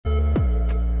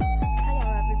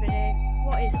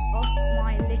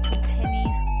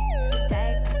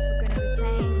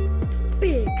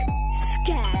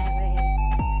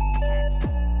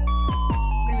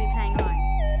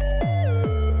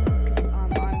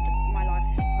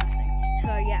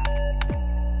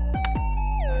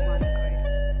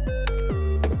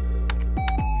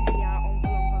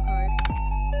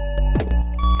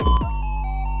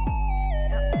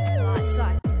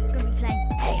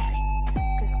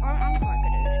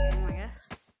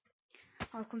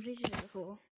I've completed it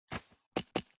before.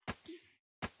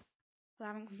 But I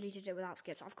haven't completed it without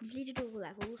skips. I've completed all the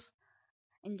levels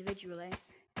individually,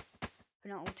 but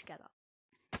not all together.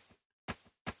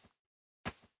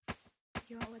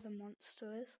 You know where the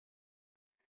monster is?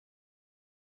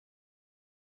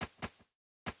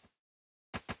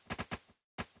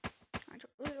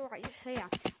 Right, so yeah,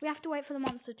 we have to wait for the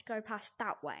monster to go past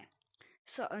that way.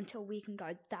 So until we can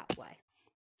go that way.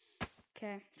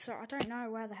 Okay, so I don't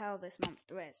know where the hell this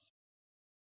monster is.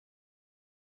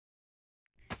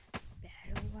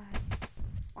 Better way.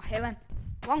 Oh, here then.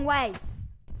 Wrong way.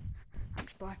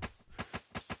 Thanks, bro.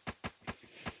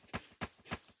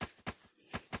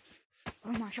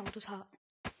 Oh, my shoulders hurt.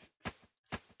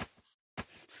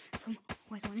 From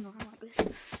always running around like this.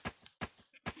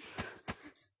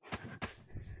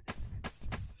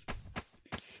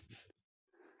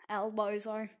 Elbows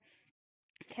are.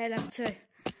 Okay, level 2.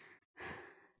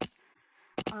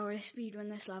 I already speedrun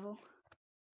this level.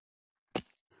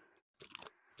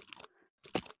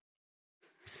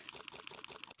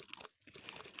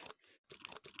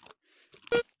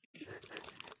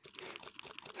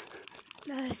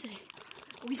 There's he.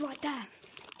 Oh, he's right there.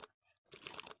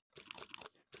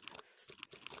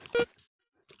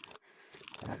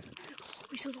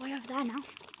 He's all the way over there now.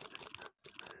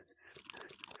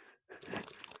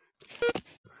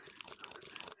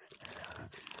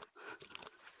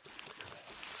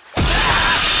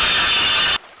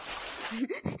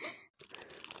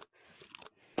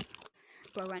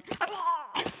 Bro went.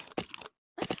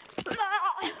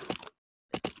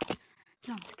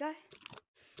 Time to go.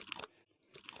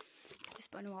 This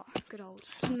bone what? Good old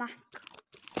smack.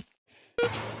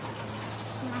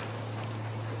 Smack.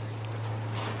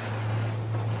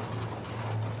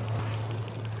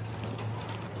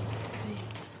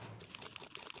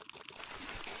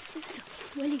 This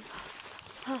really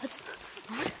hurts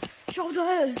my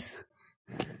shoulders.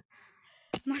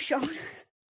 My shoulders.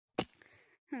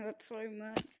 I got so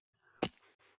much.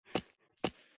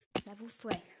 Level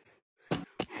 3.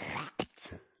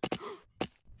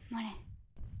 Money.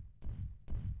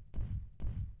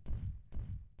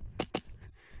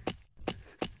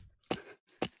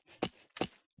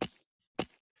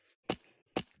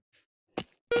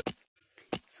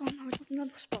 So now we're talking on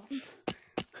the spot.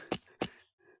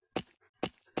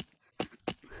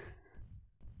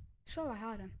 Sure, I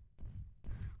had him.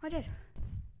 I did.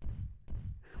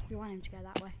 We want him to go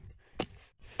that way.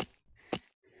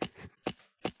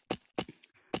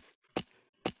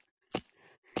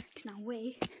 Because now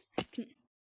we can...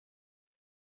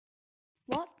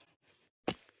 What?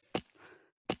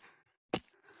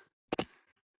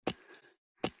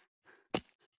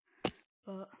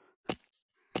 But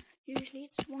usually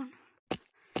it's one.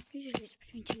 Usually it's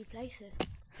between 2 places.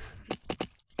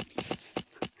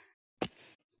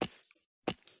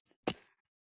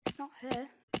 It's not here.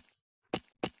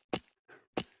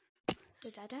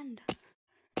 It's a dead end.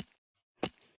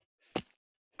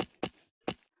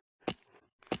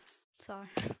 So,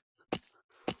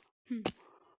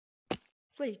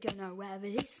 really don't know where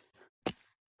it is.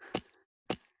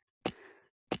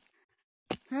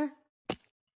 Huh?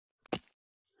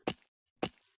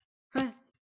 Huh?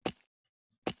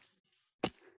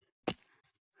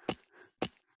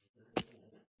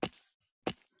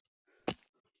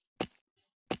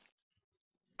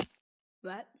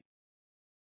 What?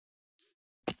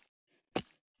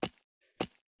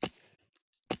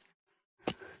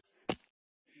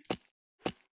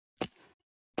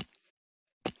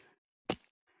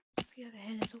 If you ever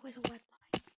hear, there's always a web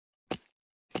light.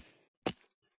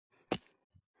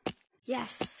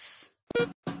 Yes!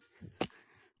 I'm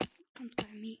going to go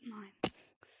meet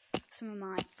some of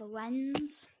my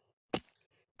friends.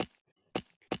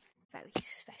 Very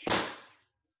special.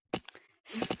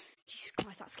 Jesus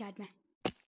Christ, that scared me.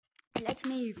 Let's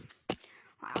move.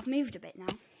 Right, I've moved a bit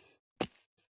now.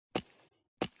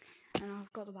 And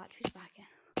I've got the batteries back in.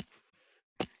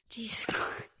 Jesus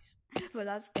Christ. But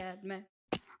that scared me.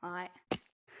 Alright.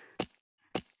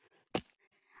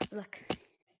 Look.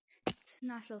 It's a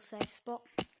nice little safe spot.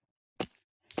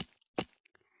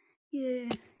 Yeah. You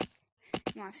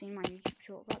might have seen my YouTube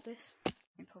short about this.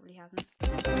 It probably hasn't.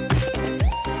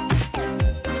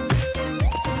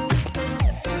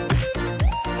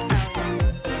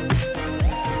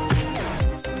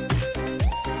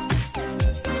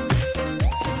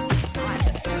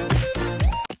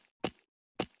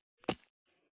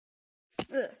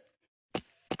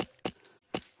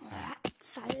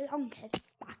 Salon is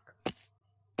back.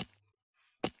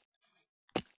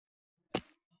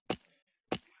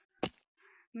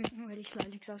 Moving really slowly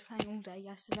because I was playing all day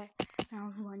yesterday and I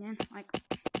was running like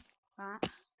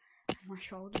that and my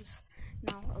shoulders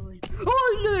Now,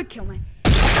 oh, look, kill me.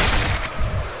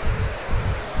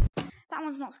 That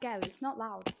one's not scary. It's not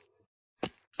loud.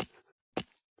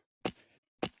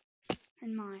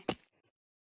 And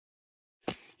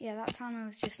yeah, that time I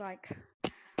was just like,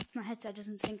 my headset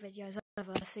doesn't sync videos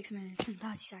over 6 minutes and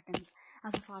 30 seconds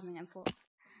as a 5-minute and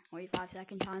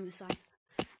 45-second timer, so I'm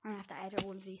gonna have to edit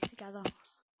all of these together.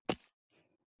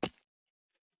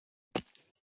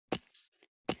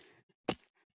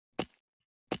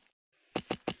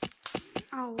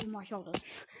 Oh, my shoulders.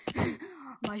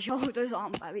 My shoulders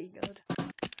aren't very good.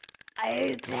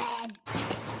 Open!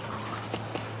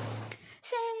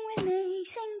 Sing with me,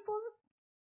 sing for...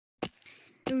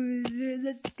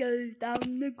 Let's go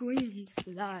down the green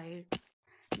slide.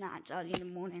 Nah, it's early in the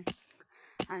morning.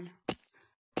 And...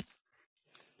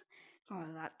 oh,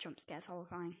 that jump scare's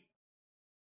horrifying.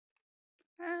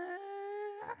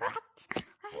 Along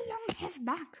his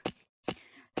back.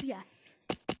 So yeah,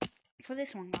 for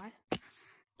this one, guys,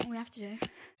 all we have to do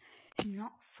is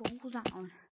not fall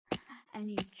down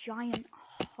any giant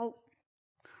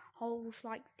holes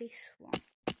like this one.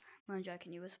 I'm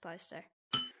joking, you were supposed to.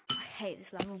 I hate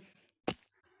this level.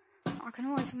 I can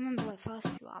always remember where the first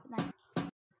two are, but then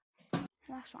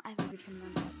that's not everybody can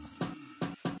remember.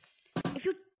 If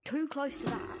you're too close to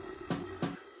that,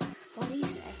 while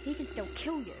he's there, he can still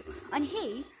kill you. And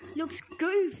he looks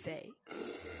goofy.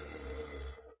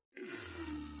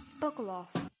 Buckle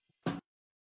off.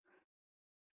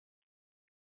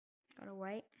 Gotta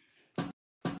wait.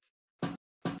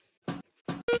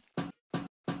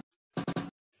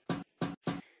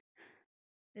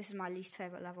 This is my least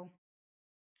favourite level.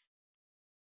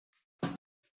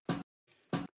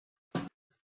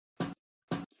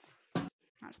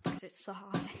 That's because it's so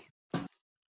hard.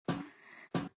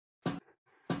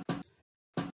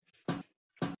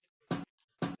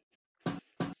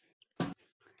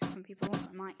 Some people also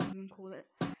might even call it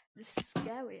the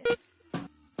scariest.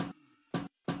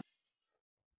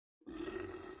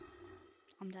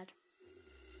 I'm dead.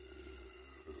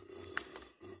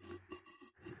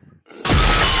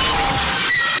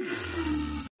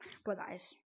 But that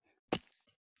is...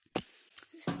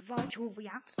 this is virtual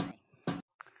reality.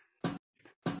 And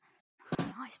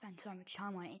I spend so much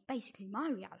time on it, it's basically my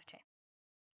reality.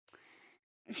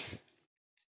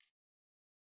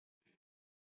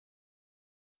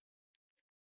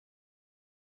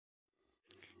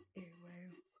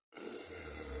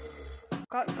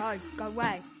 Go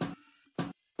away.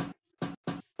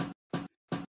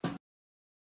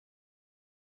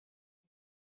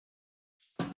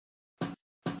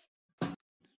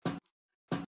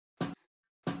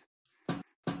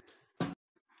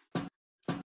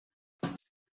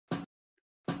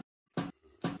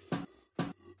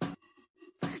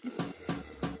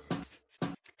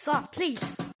 Sir,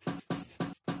 please.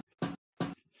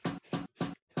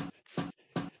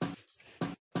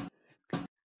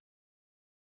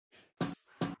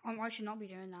 I should not be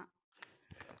doing that.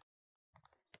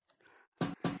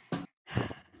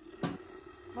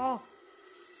 Oh.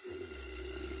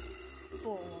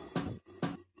 Oh.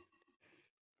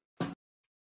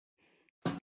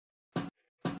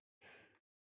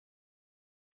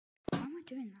 Why am I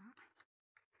doing that?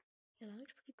 Yeah, that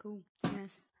looks pretty cool.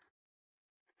 Yes.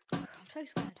 I'm so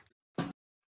scared.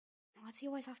 Why does he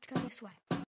always have to go this way?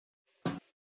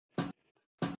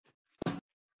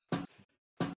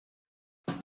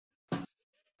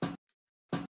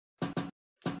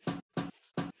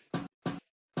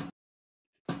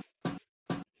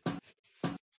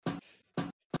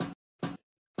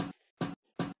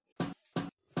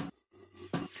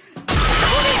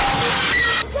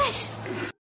 Yes!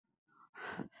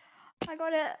 I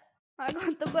got it. I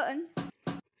got the button.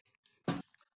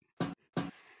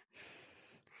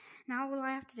 Now all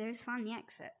I have to do is find the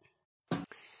exit.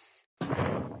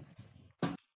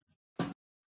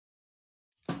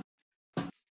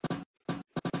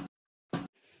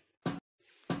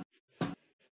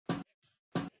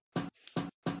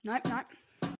 Nope.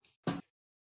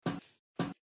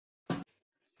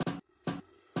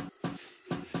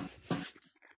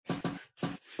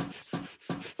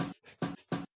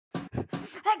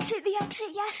 Exit the exit,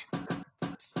 yes!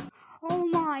 Oh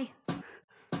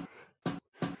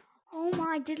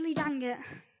my diddly dang it.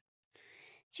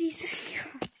 Jesus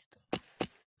Christ.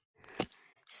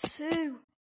 Sue.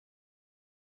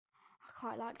 I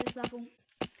quite like this level.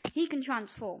 He can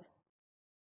transform.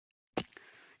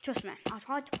 Trust me, I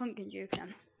tried to pumpkin juke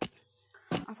him.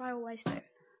 As I always do.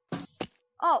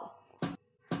 Oh!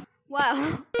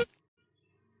 Well.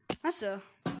 That's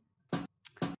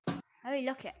very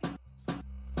lucky.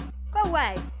 Go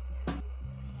away!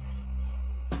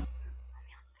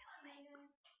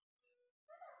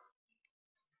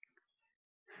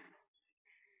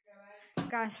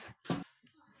 guys.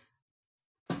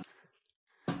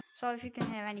 Sorry if you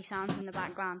can hear any sounds in the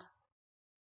background.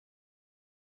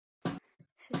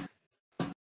 Do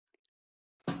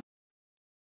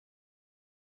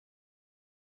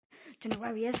you know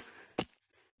where he is?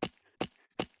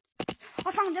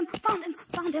 I found him! Found him!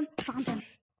 Found him! Found him!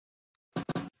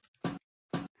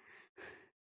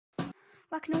 I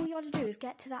reckon all you got to do is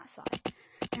get to that side,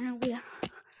 and it'll be a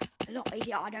lot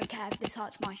easier. I don't care if this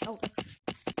hurts my shoulder.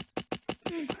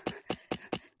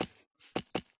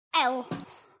 L.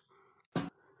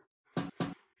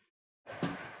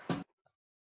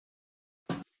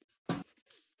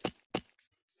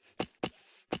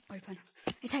 Open.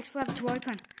 It takes forever to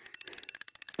open.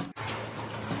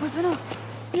 Open up.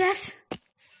 Yes.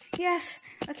 Yes.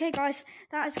 Okay, guys.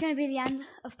 That is going to be the end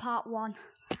of part 1.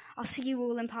 I'll see you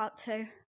all in part 2.